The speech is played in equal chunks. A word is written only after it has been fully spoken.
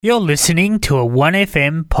You're listening to a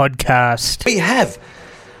 1FM podcast. We have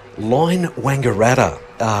Line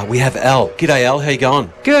Wangaratta. We have Al. G'day, Al. How you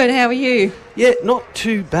going? Good, how are you? Yeah, not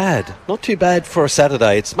too bad. Not too bad for a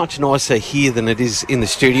Saturday. It's much nicer here than it is in the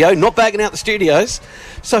studio. Not bagging out the studios.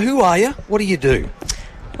 So who are you? What do you do?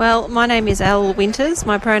 Well, my name is Al Winters.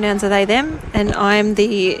 My pronouns are they, them, and I'm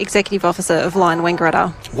the Executive Officer of Line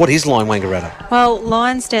Wangaratta. What is Line Wangaratta? Well,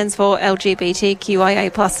 Line stands for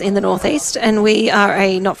LGBTQIA+ in the Northeast, and we are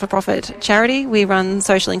a not-for-profit charity. We run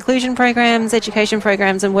social inclusion programs, education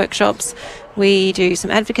programs and workshops. We do some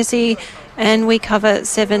advocacy, and we cover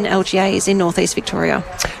 7 LGAs in Northeast Victoria.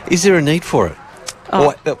 Is there a need for it?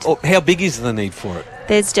 Or how big is the need for it?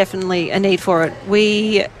 There's definitely a need for it.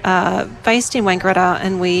 We are based in Wangaratta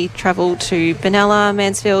and we travel to Benalla,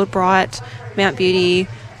 Mansfield, Bright, Mount Beauty,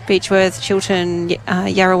 Beechworth, Chiltern,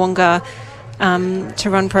 Yarrawonga to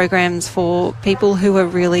run programs for people who are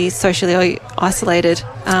really socially isolated.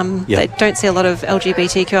 They don't see a lot of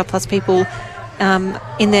LGBTQI+ people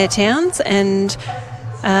in their towns, and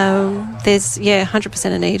there's 100%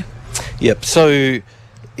 a need. Yep. So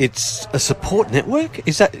it's a support network?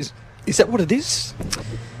 Is that what it is?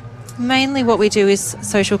 Mainly what we do is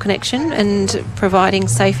social connection and providing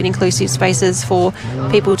safe and inclusive spaces for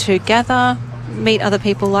people to gather, meet other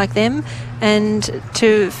people like them, and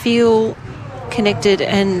to feel connected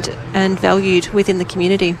and valued within the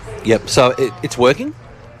community. Yep. So it's working?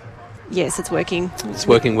 Yes, it's working. It's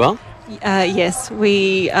working well? Yes,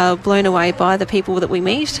 we are blown away by the people that we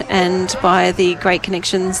meet and by the great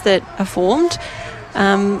connections that are formed.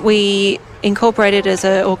 We incorporated as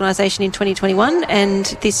an organisation in 2021, and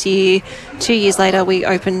this year, 2 years later, we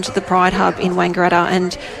opened the Pride Hub in Wangaratta,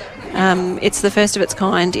 and it's the first of its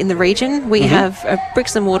kind in the region. We have a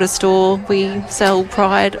bricks and mortar store. We sell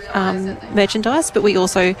Pride merchandise, but we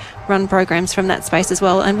also run programs from that space as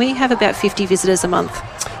well, and we have about 50 visitors a month.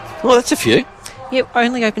 Well, that's a few. Yep,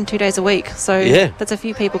 only open 2 days a week, so that's a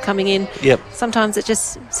few people coming in. Yep. Sometimes it's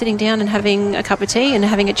just sitting down and having a cup of tea and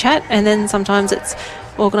having a chat, and then sometimes it's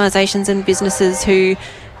organisations and businesses who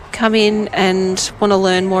come in and want to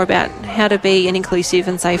learn more about how to be an inclusive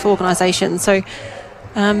and safe organisation. So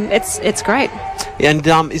it's great. And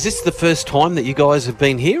is this the first time that you guys have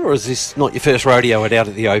been here, or is this not your first rodeo out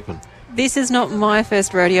at the open? This is not my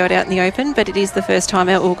first rodeo out in the open, but it is the first time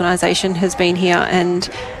our organisation has been here, and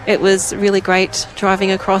it was really great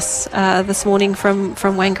driving across this morning from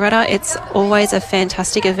Wangaratta. It's always a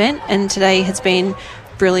fantastic event, and today has been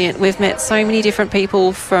brilliant. We've met so many different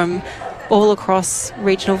people from all across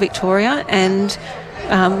regional Victoria and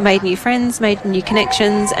made new friends, made new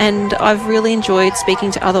connections, and I've really enjoyed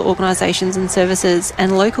speaking to other organisations and services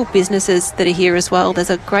and local businesses that are here as well. There's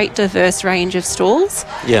a great diverse range of stalls,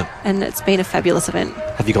 and it's been a fabulous event.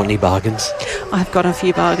 Have you got any bargains? I've got a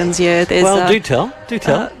few bargains, yeah. Do tell.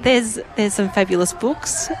 There's some fabulous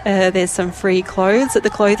books, there's some free clothes at the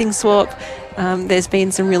clothing swap. There's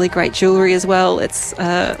been some really great jewellery as well.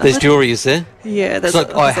 There's jewellery, is there? Yeah, there's. It's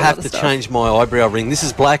like I have to change my eyebrow ring. This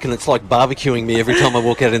is black, and it's like barbecuing me every time I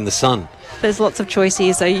walk out in the sun. There's lots of choice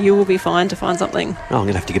here, so you will be fine to find something. Oh, I'm going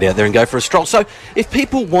to have to get out there and go for a stroll. So, if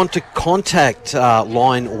people want to contact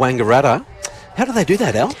Line Wangaratta, how do they do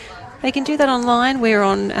that, Al? They can do that online. We're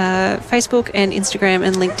on Facebook and Instagram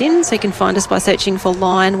and LinkedIn, so you can find us by searching for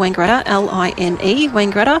Line Wangaratta, L-I-N-E,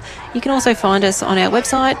 Wangaratta. You can also find us on our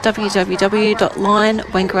website,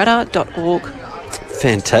 www.linewangaratta.org.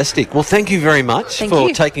 Fantastic. Well, thank you very much for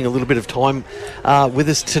taking a little bit of time with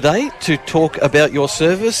us today to talk about your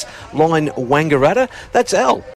service, Line Wangaratta. That's Al.